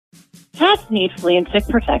Cats need flea and tick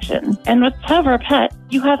protection, and with Tevra Pet,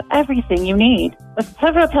 you have everything you need. With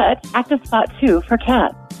Tevra Pet, Active Spot 2 for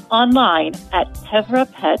cats. Online at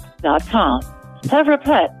tevrapet.com. Tevra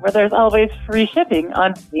Pet, where there's always free shipping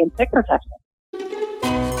on flea and tick protection.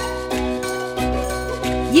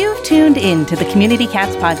 You've tuned in to the Community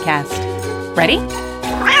Cats Podcast. Ready?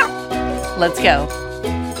 Let's go.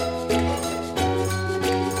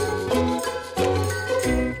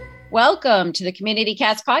 Welcome to the Community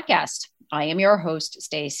Cats Podcast. I am your host,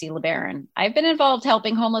 Stacy LeBaron. I've been involved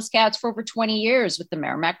helping homeless cats for over 20 years with the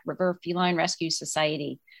Merrimack River Feline Rescue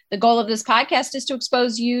Society. The goal of this podcast is to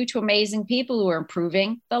expose you to amazing people who are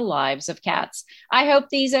improving the lives of cats. I hope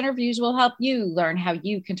these interviews will help you learn how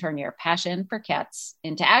you can turn your passion for cats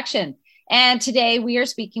into action. And today we are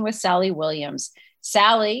speaking with Sally Williams.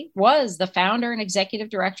 Sally was the founder and executive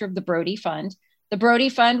director of the Brody Fund. The Brody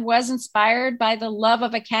Fund was inspired by the love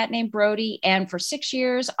of a cat named Brody, and for 6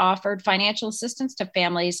 years offered financial assistance to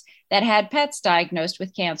families that had pets diagnosed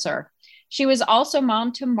with cancer. She was also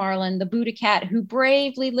mom to Marlin, the Buddha cat, who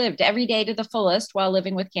bravely lived every day to the fullest while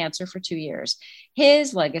living with cancer for 2 years.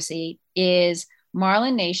 His legacy is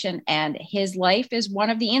Marlin Nation, and his life is one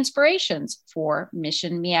of the inspirations for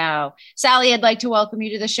Mission Meow. Sally, I'd like to welcome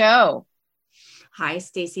you to the show. Hi,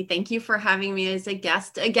 Stacy. Thank you for having me as a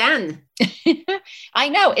guest again. I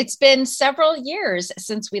know it's been several years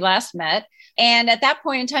since we last met. And at that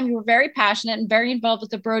point in time, you were very passionate and very involved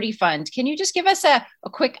with the Brody Fund. Can you just give us a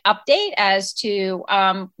quick update as to,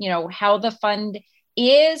 how the fund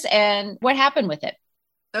is and what happened with it?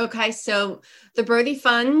 Okay. So the Brody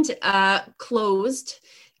Fund closed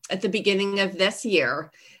at the beginning of this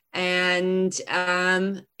year. And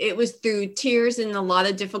it was through tears and a lot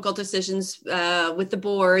of difficult decisions with the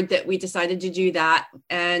board that we decided to do that.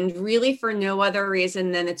 And really for no other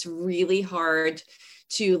reason than it's really hard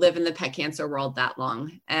to live in the pet cancer world that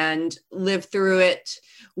long and live through it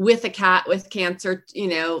with a cat with cancer,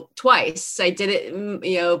 twice. I did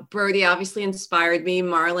it, Brody obviously inspired me.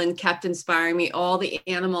 Marlin kept inspiring me. All the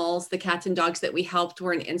animals, the cats and dogs that we helped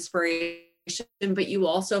were an inspiration. But you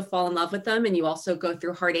also fall in love with them and you also go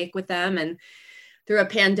through heartache with them and through a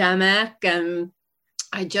pandemic. And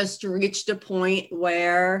I just reached a point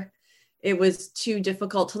where it was too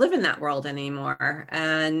difficult to live in that world anymore.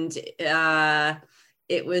 And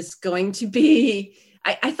it was going to be,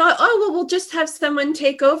 I thought, we'll just have someone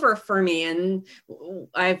take over for me. And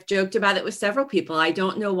I've joked about it with several people. I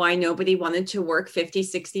don't know why nobody wanted to work 50,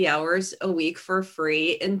 60 hours a week for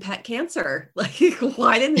free in pet cancer. Like,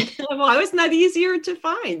 why wasn't that easier to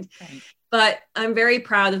find? Right. But I'm very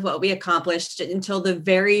proud of what we accomplished until the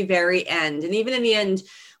very, very end. And even in the end,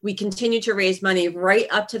 we continued to raise money right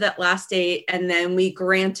up to that last date. And then we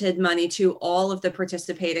granted money to all of the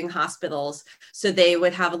participating hospitals so they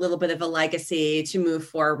would have a little bit of a legacy to move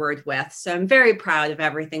forward with. So I'm very proud of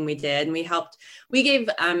everything we did. And we gave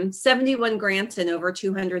 71 grants and over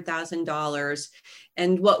 $200,000.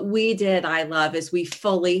 And what we did, I love, is we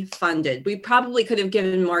fully funded. We probably could have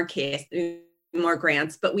given more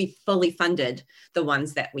grants, but we fully funded the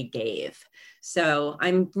ones that we gave. So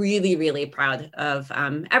I'm really, really proud of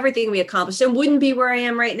everything we accomplished and wouldn't be where I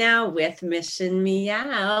am right now with Mission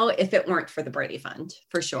Meow if it weren't for the Brody Fund,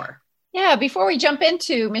 for sure. Yeah, before we jump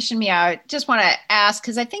into Mission Meow, I just want to ask,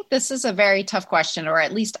 because I think this is a very tough question, or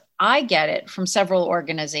at least I get it from several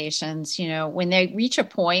organizations, when they reach a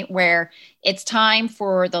point where it's time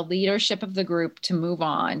for the leadership of the group to move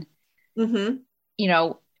on,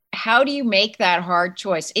 how do you make that hard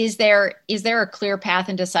choice? Is there a clear path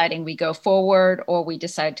in deciding we go forward or we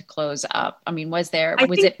decide to close up? I mean, was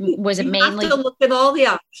it mainly have to look at all the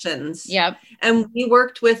options? Yep. And we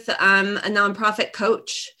worked with a nonprofit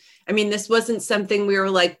coach. I mean, this wasn't something we were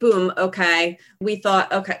like, boom, okay. We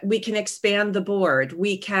thought, okay, we can expand the board.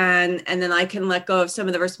 And then I can let go of some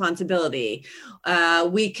of the responsibility.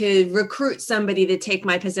 We could recruit somebody to take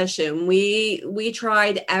my position. We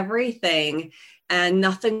tried everything. And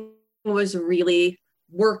nothing was really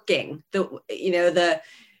working. The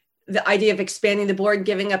idea of expanding the board,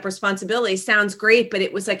 giving up responsibility sounds great, but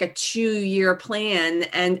it was like a 2-year plan.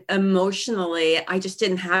 And emotionally, I just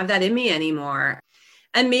didn't have that in me anymore.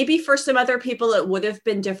 And maybe for some other people, it would have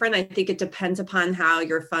been different. I think it depends upon how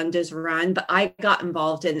your fund is run, but I got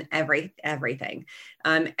involved in everything.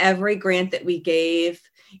 Every grant that we gave,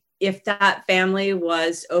 if that family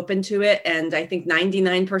was open to it, and I think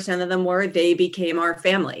 99% of them were, they became our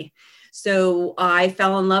family. So I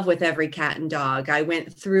fell in love with every cat and dog. I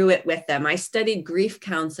went through it with them. I studied grief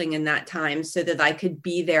counseling in that time so that I could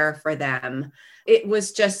be there for them. It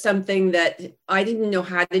was just something that I didn't know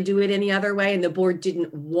how to do it any other way, and the board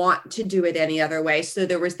didn't want to do it any other way. So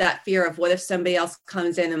there was that fear of, what if somebody else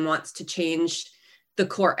comes in and wants to change the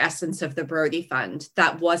core essence of the Brody Fund?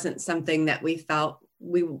 That wasn't something that we felt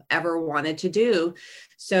we ever wanted to do.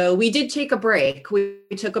 So we did take a break. We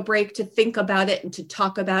took a break to think about it and to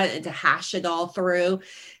talk about it and to hash it all through.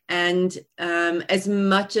 And as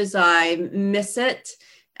much as I miss it,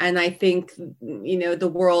 and I think,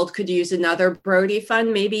 the world could use another Brody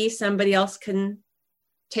Fund, maybe somebody else can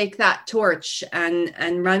take that torch and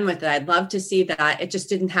run with it. I'd love to see that. It just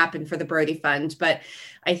didn't happen for the Brody Fund. But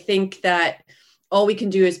I think that all we can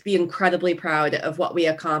do is be incredibly proud of what we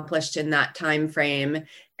accomplished in that time frame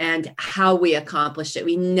and how we accomplished it.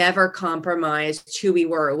 We never compromised who we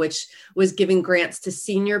were, which was giving grants to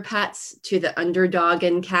senior pets, to the underdog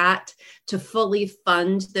and cat, to fully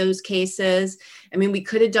fund those cases. I mean, we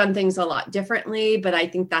could have done things a lot differently, but I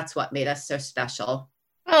think that's what made us so special.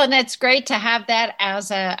 Oh, and that's great to have that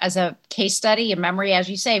as a case study, a memory, as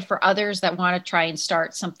you say, for others that want to try and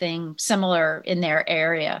start something similar in their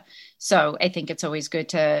area. So I think it's always good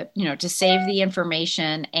to, to save the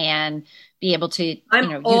information and be able to,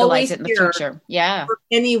 utilize it in the future. Yeah. For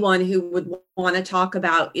anyone who would want to talk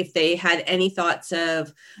about if they had any thoughts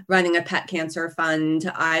of running a pet cancer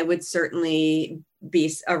fund, I would certainly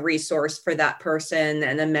be a resource for that person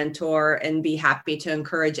and a mentor, and be happy to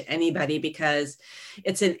encourage anybody, because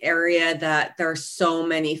it's an area that there are so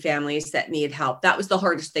many families that need help. That was the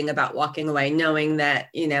hardest thing about walking away, knowing that,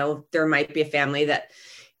 there might be a family that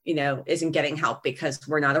isn't getting help because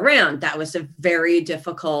we're not around. That was a very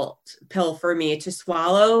difficult pill for me to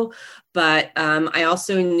swallow. But I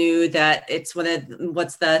also knew that it's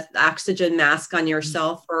what's the oxygen mask on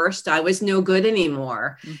yourself first. I was no good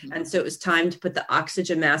anymore. Mm-hmm. And so it was time to put the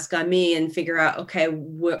oxygen mask on me and figure out, okay,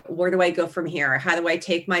 where do I go from here? How do I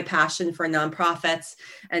take my passion for nonprofits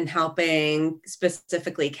and helping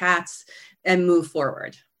specifically cats and move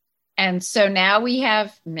forward? And so now we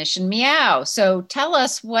have Mission Meow. So tell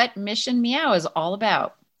us what Mission Meow is all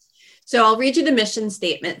about. So I'll read you the mission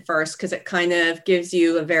statement first, because it kind of gives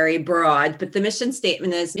you a very broad, but the mission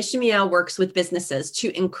statement is: Mission Meow works with businesses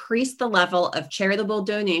to increase the level of charitable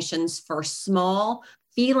donations for small,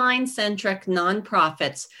 feline-centric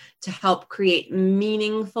nonprofits to help create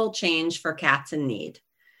meaningful change for cats in need.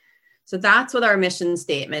 So that's what our mission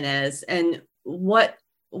statement is, and what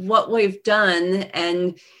we've done.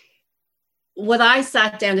 And what I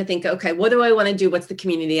sat down to think, okay, what do I want to do? What's the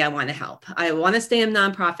community I want to help? I want to stay in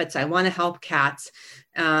nonprofits. I want to help cats.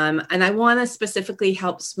 And I want to specifically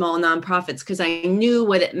help small nonprofits, because I knew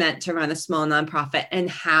what it meant to run a small nonprofit and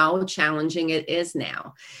how challenging it is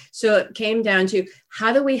now. So it came down to,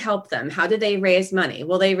 how do we help them? How do they raise money?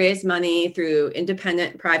 Well, they raise money through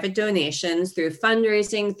independent private donations, through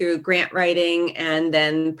fundraising, through grant writing, and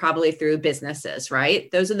then probably through businesses,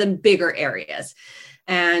 right? Those are the bigger areas.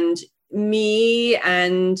 And me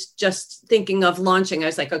and just thinking of launching, I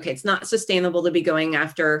was like, okay, it's not sustainable to be going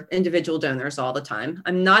after individual donors all the time.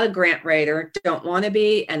 I'm not a grant writer, don't want to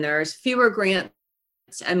be. And there's fewer grants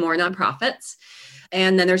and more nonprofits.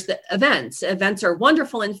 And then there's the events. Events are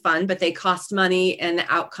wonderful and fun, but they cost money and the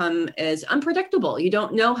outcome is unpredictable. You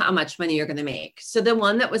don't know how much money you're going to make. So the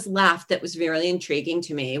one that was left that was really intriguing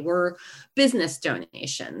to me were business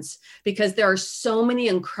donations, because there are so many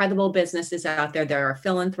incredible businesses out there that are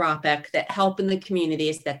philanthropic, that help in the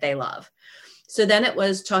communities that they love. So then it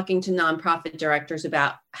was talking to nonprofit directors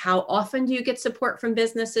about, how often do you get support from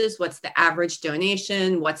businesses? What's the average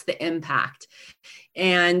donation? What's the impact?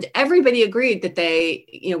 And everybody agreed that they,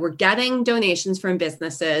 were getting donations from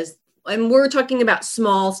businesses. And we're talking about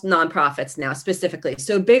small nonprofits now specifically.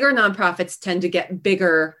 So bigger nonprofits tend to get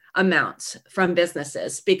bigger amounts from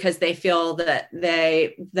businesses, because they feel that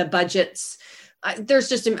the budgets, there's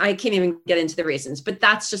just, I can't even get into the reasons, but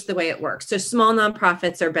that's just the way it works. So small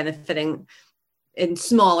nonprofits are benefiting in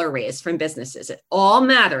smaller ways from businesses. It all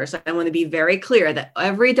matters. I want to be very clear that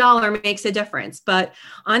every dollar makes a difference. But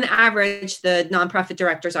on average, the nonprofit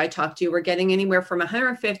directors I talked to were getting anywhere from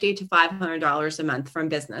 $150 to $500 a month from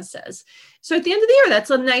businesses. So at the end of the year, that's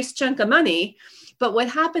a nice chunk of money. But what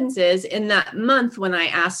happens is, in that month, when I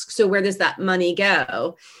ask, so where does that money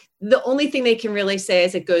go? The only thing they can really say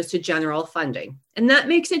is it goes to general funding. And that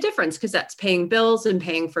makes a difference, because that's paying bills and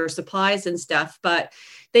paying for supplies and stuff. But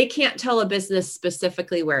they can't tell a business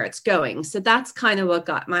specifically where it's going. So that's kind of what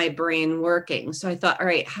got my brain working. So I thought, all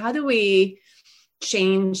right, how do we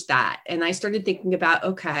change that? And I started thinking about,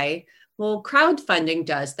 okay, Well, crowdfunding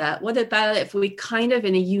does that. What about if we kind of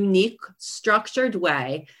in a unique, structured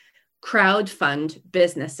way, crowdfund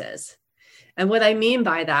businesses? And what I mean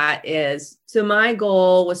by that is, so my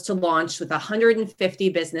goal was to launch with 150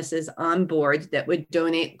 businesses on board that would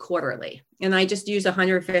donate quarterly. And I just use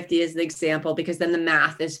 150 as the example because then the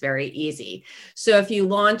math is very easy. So if you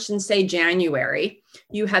launch in, say, January,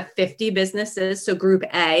 you have 50 businesses. So group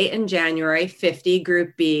A in January, 50,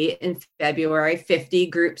 group B in February, 50,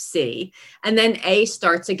 group C. And then A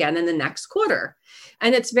starts again in the next quarter.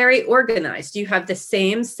 And it's very organized. You have the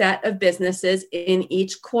same set of businesses in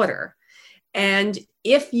each quarter. And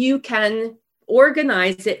if you can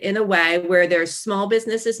organize it in a way where there's small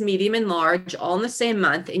businesses, medium and large, all in the same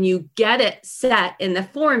month, and you get it set in the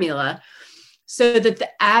formula so that the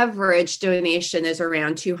average donation is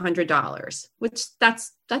around $200, which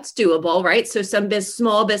that's doable, right? So some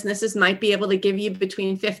small businesses might be able to give you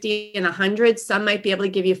between 50 and 100. Some might be able to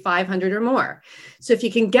give you 500 or more. So if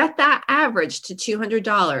you can get that average to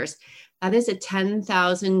 $200, that is a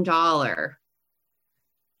 $10,000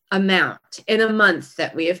 amount in a month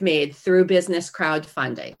that we have made through business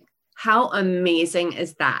crowdfunding. How amazing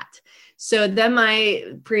is that? So then my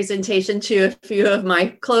presentation to a few of my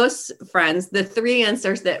close friends, the three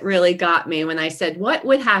answers that really got me when I said, what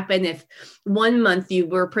would happen if one month you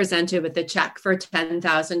were presented with a check for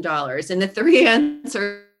 $10,000? And the three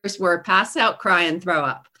answers were pass out, cry, and throw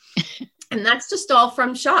up. And that's just all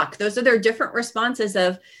from shock. Those are their different responses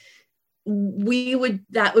of,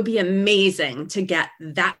 that would be amazing to get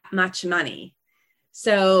that much money.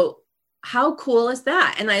 So how cool is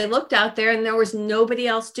that? And I looked out there and there was nobody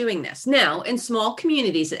else doing this. Now, in small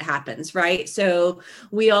communities, it happens, right? So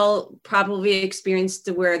we all probably experienced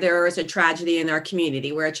where there is a tragedy in our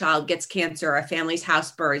community, where a child gets cancer, or a family's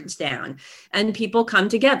house burns down, and people come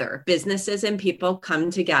together, businesses and people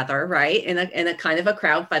come together, right? In a kind of a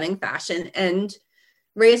crowdfunding fashion and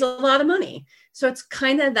raise a lot of money. So it's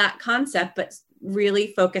kind of that concept, but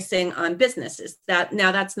really focusing on businesses.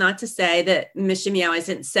 That's not to say that Mission Meow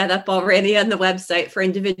isn't set up already on the website for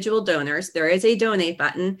individual donors. There is a donate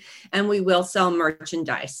button, and we will sell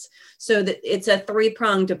merchandise. So that it's a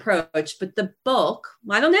three-pronged approach, but the bulk,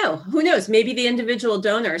 I don't know, who knows? Maybe the individual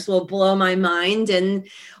donors will blow my mind and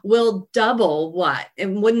will double what,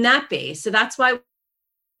 and wouldn't that be? So that's why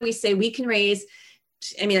we say we can raise,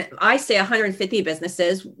 I say 150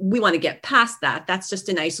 businesses. We want to get past that. That's just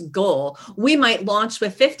a nice goal. We might launch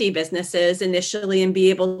with 50 businesses initially and be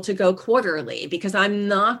able to go quarterly, because I'm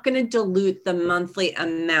not going to dilute the monthly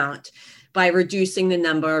amount by reducing the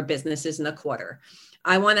number of businesses in a quarter.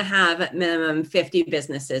 I want to have at minimum 50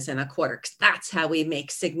 businesses in a quarter, because that's how we make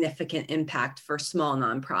significant impact for small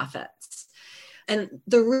nonprofits. And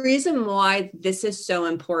the reason why this is so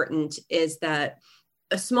important is that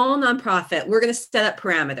a small nonprofit, we're going to set up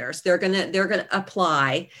parameters. They're going to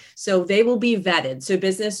apply. So they will be vetted. So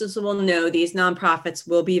businesses will know these nonprofits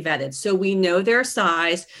will be vetted. So we know their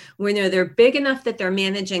size. We know they're big enough that they're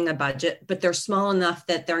managing a budget, but they're small enough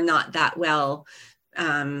that they're not that well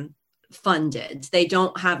funded. They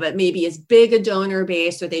don't have maybe as big a donor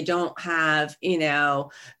base, or they don't have,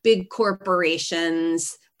 big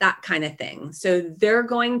corporations, that kind of thing. So they're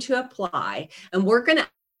going to apply, and we're going to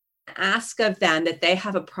ask of them that they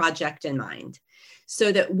have a project in mind, so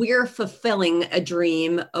that we're fulfilling a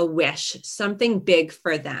dream, a wish, something big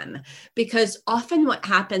for them. Because often what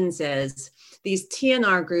happens is these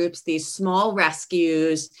TNR groups, these small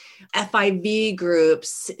rescues, FIV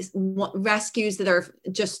groups, rescues that are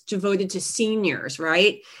just devoted to seniors,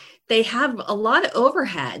 right? They have a lot of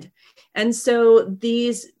overhead. And so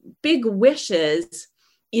these big wishes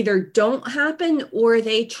either don't happen or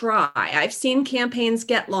they try. I've seen campaigns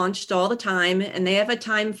get launched all the time, and they have a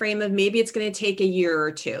time frame of maybe it's going to take a year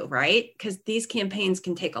or two, right? Because these campaigns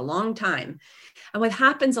can take a long time. And what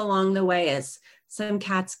happens along the way is some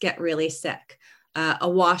cats get really sick. A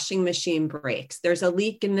washing machine breaks. There's a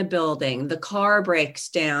leak in the building. The car breaks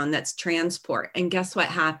down. That's transport. And guess what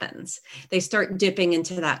happens? They start dipping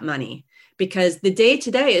into that money, because the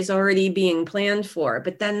day-to-day is already being planned for,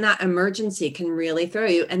 but then that emergency can really throw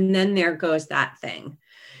you. And then there goes that thing.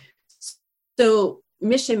 So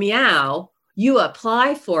Mission Meow, you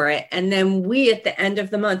apply for it. And then we, at the end of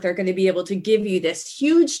the month, are going to be able to give you this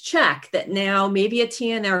huge check that now maybe a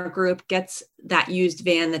TNR group gets that used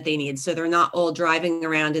van that they need. So they're not all driving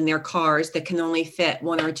around in their cars that can only fit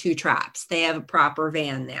one or two traps. They have a proper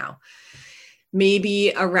van now. Maybe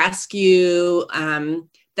a rescue,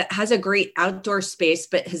 that has a great outdoor space,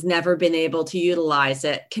 but has never been able to utilize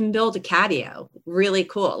it, can build a catio. Really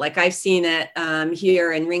cool. Like I've seen it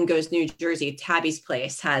here in Ringo's, New Jersey. Tabby's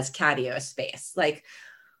place has catio space. Like,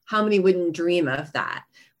 how many wouldn't dream of that?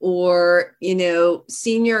 or,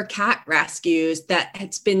 senior cat rescues that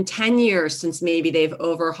it's been 10 years since maybe they've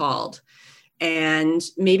overhauled. And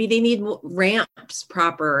maybe they need ramps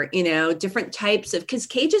proper, different types of, because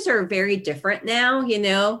cages are very different now,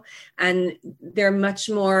 and they're much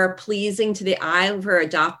more pleasing to the eye for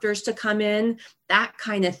adopters to come in, that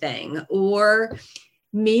kind of thing. Or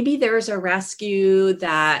maybe there's a rescue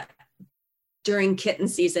that during kitten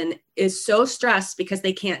season is so stressed because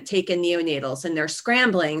they can't take in neonatals and they're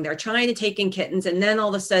scrambling, they're trying to take in kittens. And then all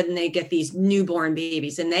of a sudden they get these newborn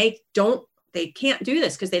babies and they can't do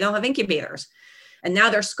this because they don't have incubators. And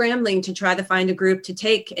now they're scrambling to try to find a group to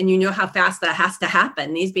take. And you know how fast that has to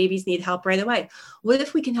happen. These babies need help right away. What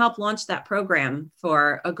if we can help launch that program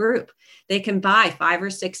for a group? They can buy 5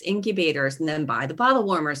 or 6 incubators and then buy the bottle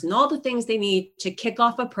warmers and all the things they need to kick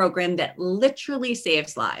off a program that literally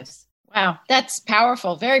saves lives. Wow, that's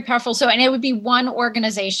powerful, very powerful. So, and it would be one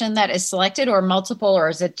organization that is selected or multiple, or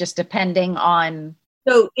is it just depending on?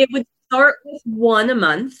 So it would start with one a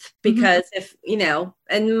month because if,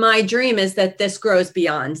 and my dream is that this grows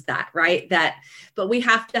beyond that, right? But we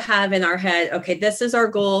have to have in our head, okay, this is our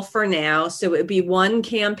goal for now. So it would be one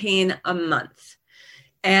campaign a month.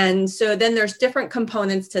 And so then there's different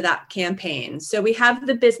components to that campaign. So we have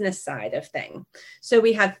the business side of thing. So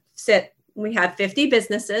we have 50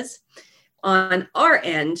 businesses. On our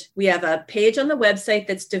end, we have a page on the website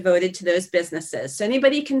that's devoted to those businesses. So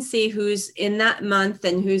anybody can see who's in that month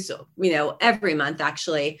and who's, every month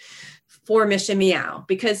actually for Mission Meow,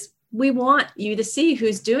 because we want you to see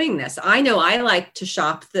who's doing this. I know I like to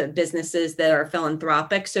shop the businesses that are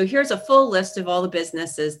philanthropic. So here's a full list of all the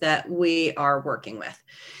businesses that we are working with.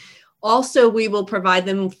 Also, we will provide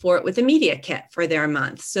them with a media kit for their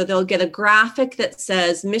month. So they'll get a graphic that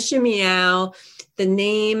says Mission Meow, the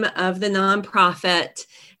name of the nonprofit,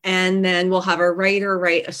 and then we'll have a writer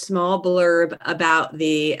write a small blurb about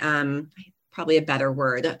the, probably a better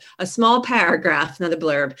word, a small paragraph, not a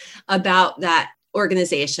blurb, about that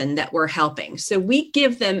organization that we're helping. So we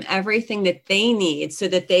give them everything that they need so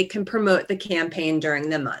that they can promote the campaign during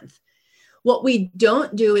the month. What we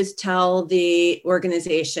don't do is tell the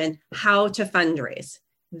organization how to fundraise.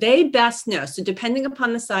 They best know. So depending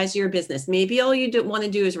upon the size of your business, maybe all you want to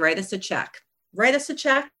do is write us a check. Write us a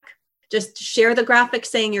check. Just share the graphic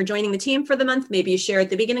saying you're joining the team for the month. Maybe you share at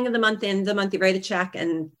the beginning of the month, end of the month, you write a check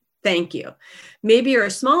and thank you. Maybe you're a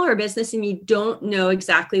smaller business and you don't know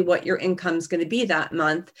exactly what your income is going to be that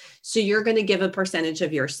month. So you're going to give a percentage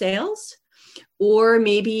of your sales. Or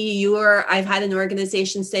maybe I've had an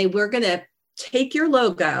organization say, we're going to take your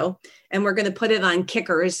logo and we're going to put it on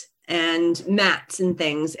kickers and mats and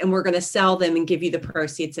things, and we're going to sell them and give you the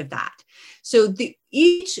proceeds of that. So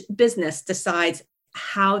each business decides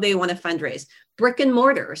how they want to fundraise. Brick and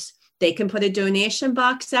mortars, they can put a donation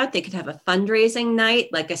box out. They could have a fundraising night,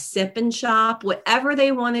 like a sip and shop, whatever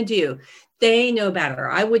they want to do. They know better.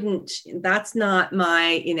 That's not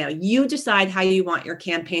my, you decide how you want your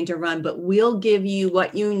campaign to run, but we'll give you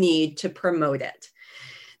what you need to promote it.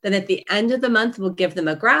 Then at the end of the month, we'll give them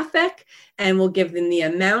a graphic and we'll give them the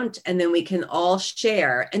amount, and then we can all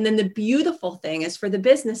share. And then the beautiful thing is for the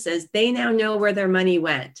businesses, they now know where their money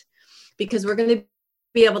went, because we're going to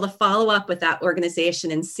be able to follow up with that organization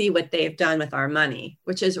and see what they've done with our money,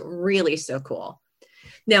 which is really so cool.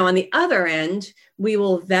 Now, on the other end, we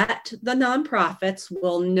will vet the nonprofits,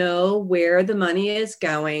 we'll know where the money is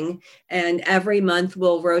going, and every month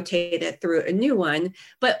we'll rotate it through a new one.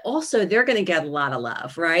 But also, they're going to get a lot of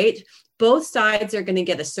love, right? Both sides are going to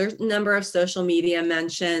get a certain number of social media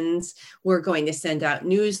mentions. We're going to send out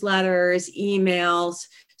newsletters, emails.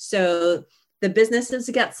 So the businesses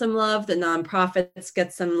get some love, the nonprofits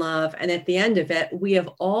get some love. And at the end of it, we have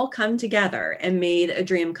all come together and made a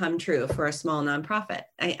dream come true for a small nonprofit.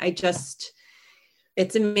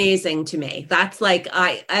 It's amazing to me. That's like,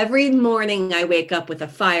 every morning I wake up with a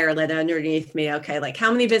fire lit underneath me. Okay, like how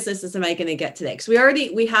many businesses am I going to get today? Because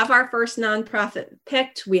we have our first nonprofit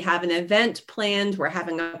picked. We have an event planned. We're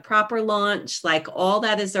having a proper launch. Like all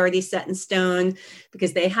that is already set in stone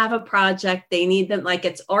because they have a project. They need them. Like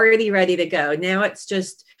it's already ready to go. Now it's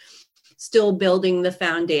just still building the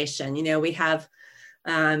foundation. We have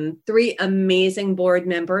 3 amazing board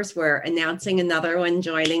members. We're announcing another one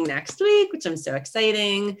joining next week, which I'm so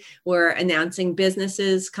exciting. We're announcing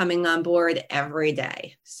businesses coming on board every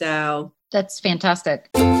day. So that's fantastic.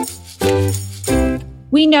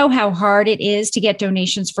 We know how hard it is to get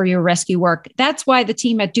donations for your rescue work. That's why the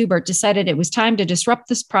team at Dubert decided it was time to disrupt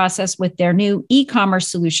this process with their new e-commerce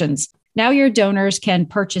solutions. Now your donors can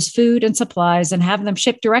purchase food and supplies and have them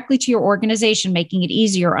shipped directly to your organization, making it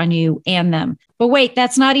easier on you and them. But wait,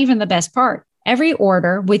 that's not even the best part. Every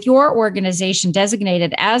order with your organization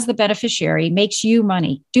designated as the beneficiary makes you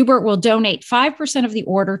money. Dubert will donate 5% of the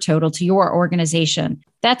order total to your organization.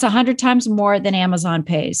 That's 100 times more than Amazon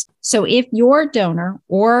pays. So if your donor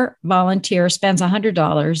or volunteer spends $100,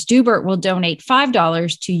 Dubert will donate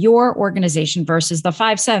 $5 to your organization versus the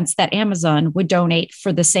 5 cents that Amazon would donate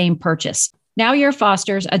for the same purchase. Now your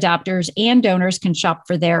fosters, adopters, and donors can shop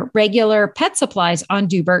for their regular pet supplies on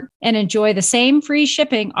Dubert and enjoy the same free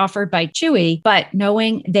shipping offered by Chewy, but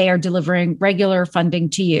knowing they are delivering regular funding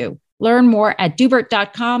to you. Learn more at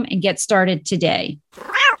Dubert.com and get started today.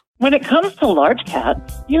 When it comes to large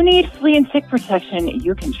cats, you need flea and tick protection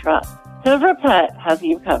you can trust. Tevra Pet has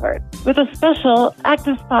you covered with a special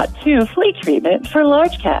Active Spot 2 flea treatment for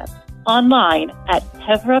large cats. Online at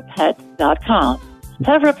tevrapet.com.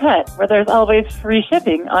 Tevra Pet, where there's always free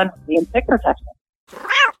shipping on flea and tick protection.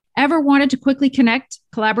 Ever wanted to quickly connect,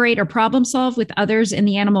 collaborate, or problem solve with others in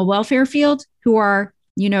the animal welfare field who are,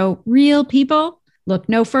 real people? Look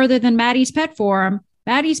no further than Maddie's Pet Forum.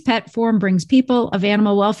 Maddie's Pet Forum brings people of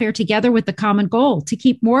animal welfare together with the common goal to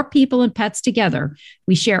keep more people and pets together.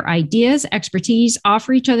 We share ideas, expertise,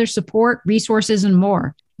 offer each other support, resources, and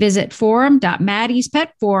more. Visit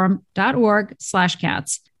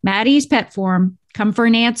forum.maddie'spetforum.org/cats. Maddie's Pet Forum. Come for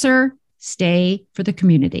an answer, stay for the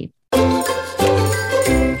community.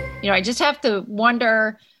 I just have to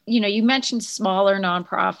wonder, you mentioned smaller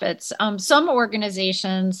nonprofits. Some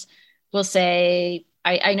organizations will say,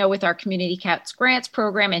 I know with our Community Cats Grants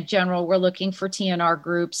program in general, we're looking for TNR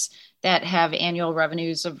groups that have annual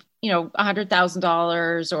revenues of,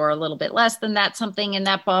 $100,000 or a little bit less than that, something in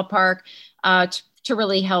that ballpark, to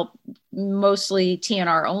really help mostly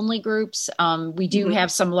TNR only groups. We do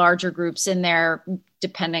have some larger groups in there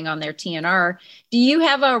depending on their TNR. Do you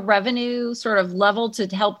have a revenue sort of level to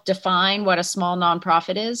help define what a small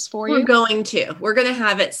nonprofit is for you? We're going to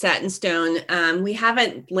have it set in stone. We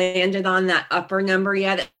haven't landed on that upper number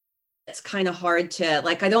yet. It's kind of hard to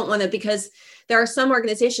I don't want to, because there are some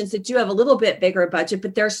organizations that do have a little bit bigger budget,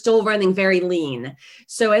 but they're still running very lean.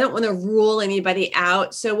 So I don't want to rule anybody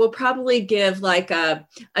out. So we'll probably give a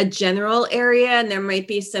general area, and there might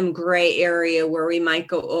be some gray area where we might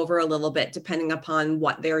go over a little bit depending upon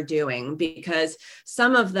what they're doing, because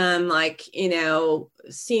some of them,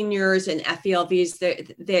 seniors and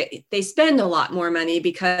FELVs, they spend a lot more money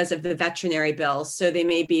because of the veterinary bills. So they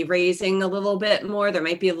may be raising a little bit more. There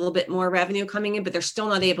might be a little bit more revenue coming in, but they're still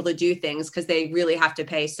not able to do things because they really have to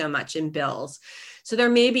pay so much in bills. So there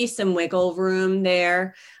may be some wiggle room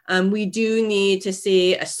there. We do need to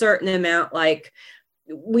see a certain amount,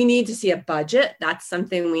 we need to see a budget. That's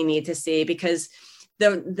something we need to see, because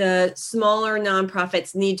the smaller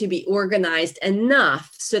nonprofits need to be organized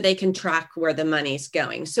enough so they can track where the money's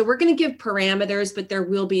going. So we're going to give parameters, but there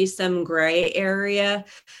will be some gray area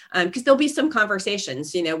because there'll be some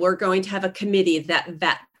conversations. We're going to have a committee that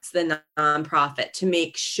vets the nonprofit to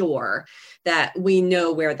make sure that we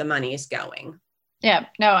know where the money is going. Yeah,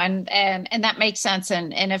 no, and that makes sense.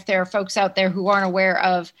 And if there are folks out there who aren't aware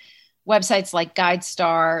of websites like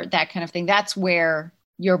GuideStar, that kind of thing, that's where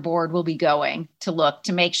your board will be going to look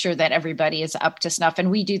to make sure that everybody is up to snuff.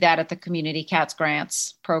 And we do that at the Community Cats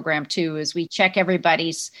Grants program too, is we check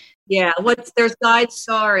everybody's. Yeah, there's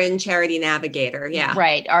GuideStar and Charity Navigator. Yeah,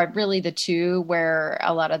 right, are really the two where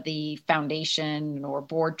a lot of the foundation or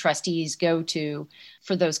board trustees go to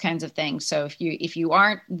for those kinds of things. So if you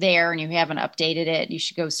aren't there and you haven't updated it, you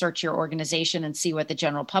should go search your organization and see what the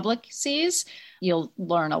general public sees. You'll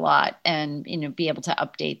learn a lot and be able to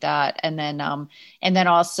update that. And then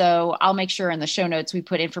also I'll make sure in the show notes we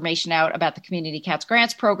put information out about the Community Cats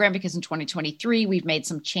Grants program, because in 2023 we've made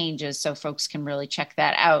some changes so folks can really check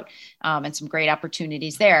that out, and some great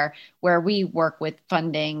opportunities there where we work with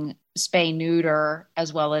funding spay neuter,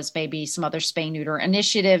 as well as maybe some other spay neuter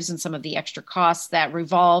initiatives and some of the extra costs that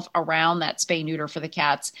revolve around that spay neuter for the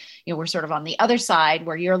cats. We're sort of on the other side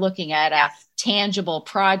where you're looking at a tangible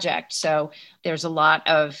project. So there's a lot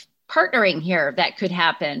of partnering here that could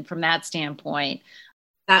happen from that standpoint.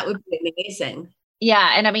 That would be amazing.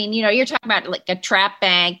 Yeah. And I mean, you're talking about a trap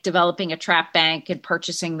bank, developing a trap bank and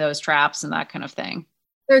purchasing those traps and that kind of thing.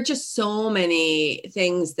 There are just so many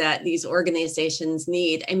things that these organizations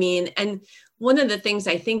need. I mean, and one of the things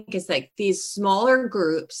I think is these smaller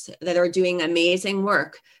groups that are doing amazing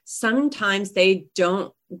work, sometimes they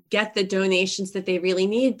don't get the donations that they really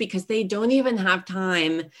need because they don't even have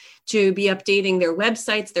time to be updating their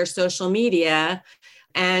websites, their social media.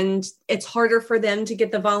 And it's harder for them to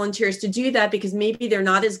get the volunteers to do that because maybe they're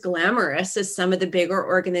not as glamorous as some of the bigger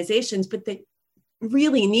organizations, but they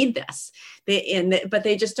really need this. But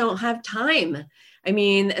they just don't have time. I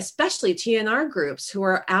mean, especially TNR groups who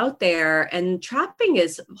are out there, and trapping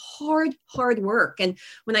is hard work. And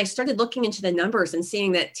when I started looking into the numbers and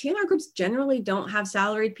seeing that TNR groups generally don't have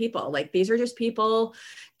salaried people, like these are just people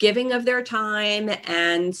giving of their time.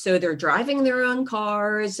 And so they're driving their own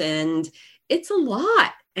cars, and it's a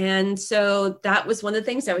lot. And so that was one of the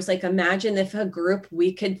things I was like, imagine if a group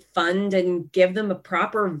we could fund and give them a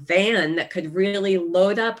proper van that could really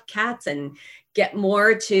load up cats and get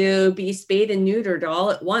more to be spayed and neutered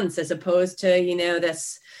all at once, as opposed to,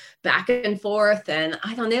 this back and forth. And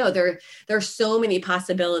I don't know, there's so many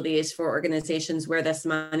possibilities for organizations where this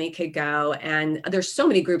money could go. And there's so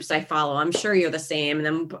many groups I follow. I'm sure you're the same.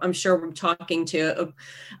 And I'm sure we're talking to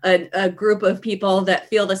a group of people that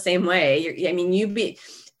feel the same way.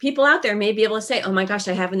 People out there may be able to say, oh my gosh,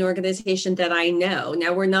 I have an organization that I know.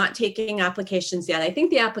 Now, we're not taking applications yet. I think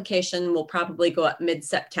the application will probably go up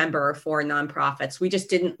mid-September for nonprofits. We just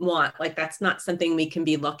didn't want, that's not something we can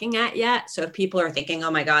be looking at yet. So if people are thinking, oh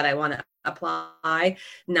my God, I want to apply,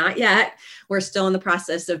 not yet. We're still in the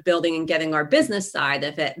process of building and getting our business side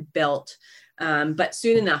of it built. But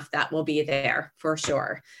soon enough, that will be there for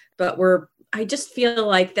sure. But I just feel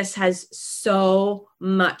like this has so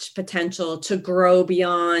much potential to grow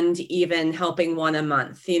beyond even helping one a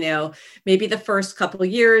month. Maybe the first couple of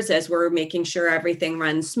years as we're making sure everything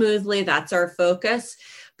runs smoothly, that's our focus.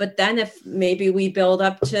 But then if maybe we build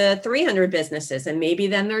up to 300 businesses, and maybe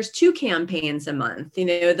then there's 2 campaigns a month,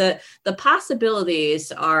 the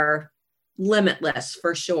possibilities are limitless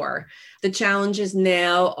for sure. The challenges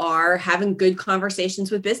now are having good conversations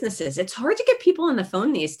with businesses. It's hard to get people on the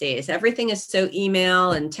phone these days. Everything is so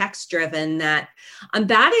email and text driven that I'm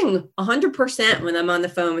batting 100% when I'm on the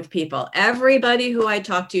phone with people. Everybody who I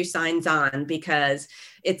talk to signs on because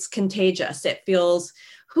it's contagious. It feels,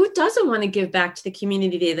 who doesn't want to give back to the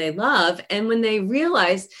community they love? And when they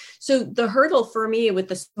realize, so the hurdle for me with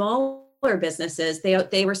the small businesses,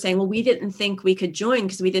 they were saying, well, we didn't think we could join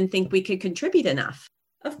because we didn't think we could contribute enough.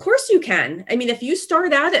 Of course you can. I mean, if you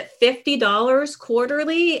start out at $50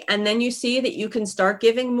 quarterly and then you see that you can start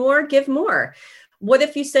giving more, give more. What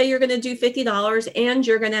if you say you're going to do $50 and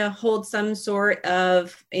you're going to hold some sort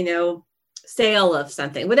of, sale of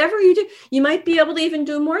something, whatever you do, you might be able to even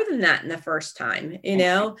do more than that in the first time,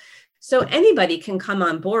 So anybody can come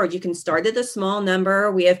on board. You can start at a small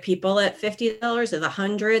number. We have people at $50, at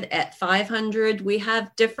 $100, at $500. We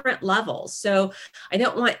have different levels. So I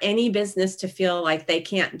don't want any business to feel like they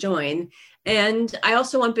can't join. And I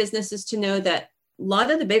also want businesses to know that a lot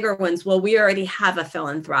of the bigger ones, well, we already have a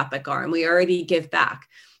philanthropic arm. We already give back.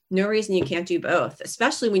 No reason you can't do both,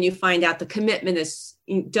 especially when you find out the commitment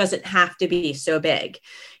doesn't have to be so big,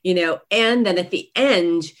 and then at the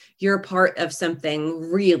end, you're part of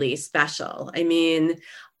something really special. I mean,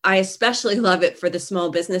 I especially love it for the small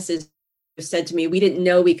businesses who said to me, we didn't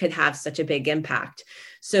know we could have such a big impact.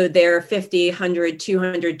 So their $50, $100,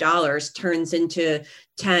 $200 turns into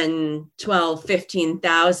 10, 12,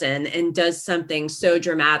 15,000 and does something so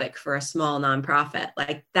dramatic for a small nonprofit.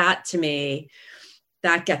 Like that, to me,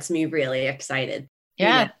 that gets me really excited.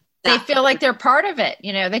 Yeah. They feel like they're part of it.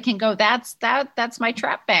 They can go, that's my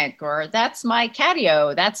trap bank, or that's my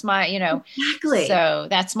catio. That's my, Exactly. So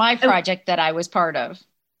that's my project that I was part of.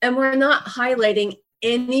 And we're not highlighting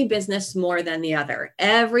any business more than the other.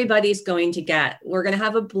 Everybody's going to we're going to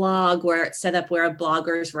have a blog where it's set up where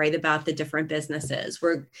bloggers write about the different businesses,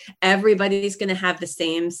 where everybody's going to have the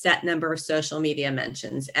same set number of social media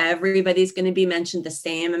mentions. Everybody's going to be mentioned the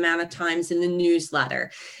same amount of times in the newsletter.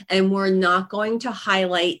 And we're not going to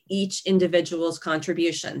highlight each individual's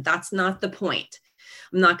contribution. That's not the point.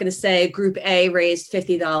 I'm not going to say group A raised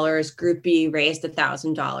 $50, group B raised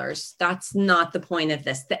 $1,000. That's not the point of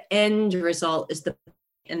this. The end result is the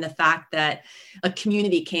fact that a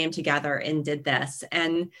community came together and did this.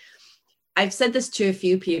 And I've said this to a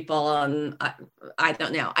few people. I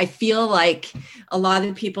don't know. I feel like a lot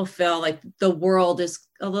of people feel like the world is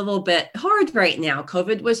a little bit hard right now.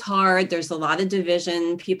 COVID was hard. There's a lot of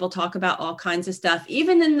division. People talk about all kinds of stuff,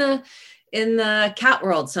 even in the cat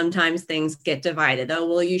world, sometimes things get divided. Oh,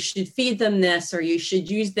 well, you should feed them this, or you should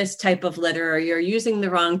use this type of litter, or you're using the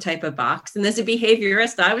wrong type of box. And as a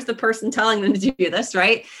behaviorist, I was the person telling them to do this,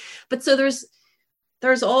 right? But so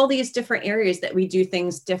there's all these different areas that we do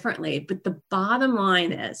things differently. But the bottom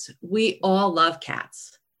line is we all love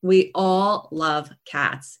cats. We all love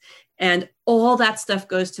cats. And all that stuff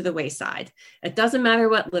goes to the wayside. It doesn't matter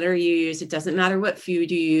what litter you use. It doesn't matter what food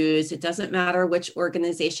you use. It doesn't matter which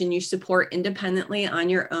organization you support independently on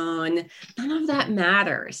your own. None of that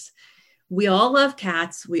matters. We all love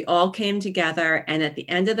cats. We all came together. And at the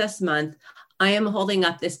end of this month, I am holding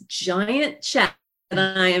up this giant check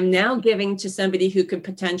I am now giving to somebody who could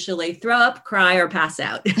potentially throw up, cry, or pass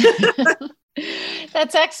out.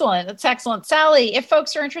 That's excellent. That's excellent. Sally, if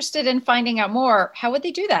folks are interested in finding out more, how would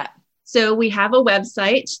they do that? So we have a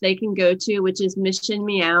website they can go to, which is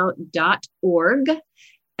missionmeow.org.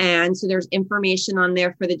 And so there's information on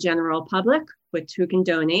there for the general public, who can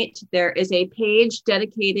donate. There is a page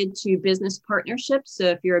dedicated to business partnerships. So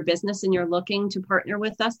if you're a business and you're looking to partner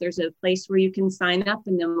with us, there's a place where you can sign up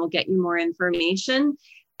and then we'll get you more information.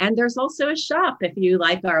 And there's also a shop. If you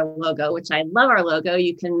like our logo, which I love our logo,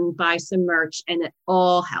 you can buy some merch and it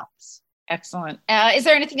all helps. Excellent. Is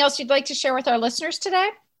there anything else you'd like to share with our listeners today?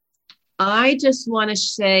 I just want to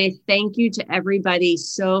say thank you to everybody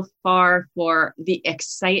so far for the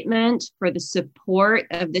excitement, for the support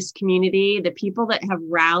of this community, the people that have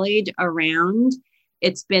rallied around.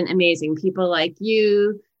 It's been amazing. People like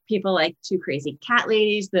you, people like Two Crazy Cat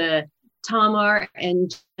Ladies, the Tamar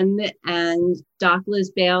and Jen and Doc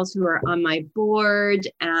Liz Bales, who are on my board.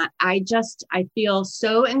 I feel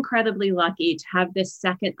so incredibly lucky to have this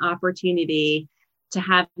second opportunity to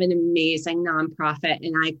have an amazing nonprofit,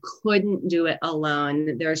 and I couldn't do it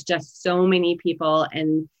alone. There's just so many people,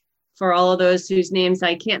 and for all of those whose names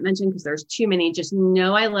I can't mention because there's too many, just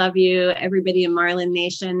know I love you, everybody in Marlin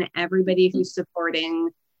Nation, everybody who's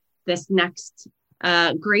supporting this next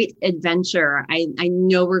great adventure. I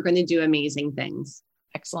know we're going to do amazing things.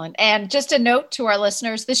 Excellent. And just a note to our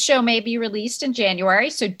listeners, this show may be released in January,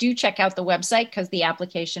 so do check out the website because the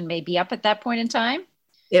application may be up at that point in time.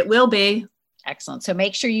 It will be. Excellent. So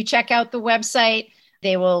make sure you check out the website.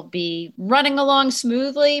 They will be running along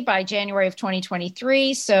smoothly by January of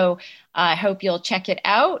 2023. So I hope you'll check it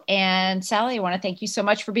out. And Sally, I want to thank you so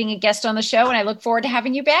much for being a guest on the show, and I look forward to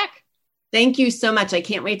having you back. Thank you so much. I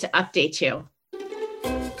can't wait to update you.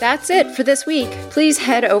 That's it for this week. Please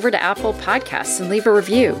head over to Apple Podcasts and leave a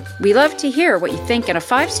review. We love to hear what you think, and a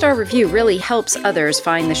 5-star review really helps others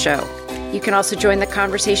find the show. You can also join the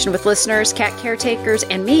conversation with listeners, cat caretakers,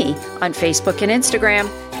 and me on Facebook and Instagram.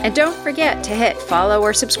 And don't forget to hit follow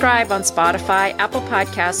or subscribe on Spotify, Apple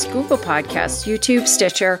Podcasts, Google Podcasts, YouTube,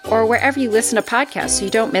 Stitcher, or wherever you listen to podcasts so you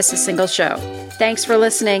don't miss a single show. Thanks for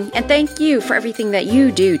listening, and thank you for everything that you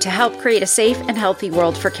do to help create a safe and healthy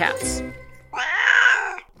world for cats.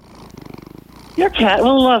 Your cat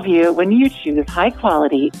will love you when you choose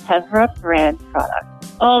high-quality Tevra brand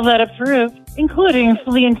products. All that approved, including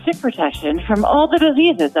flea and tick protection from all the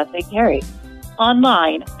diseases that they carry.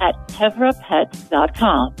 Online at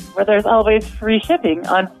tevrapets.com, where there's always free shipping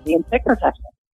on flea and tick protection.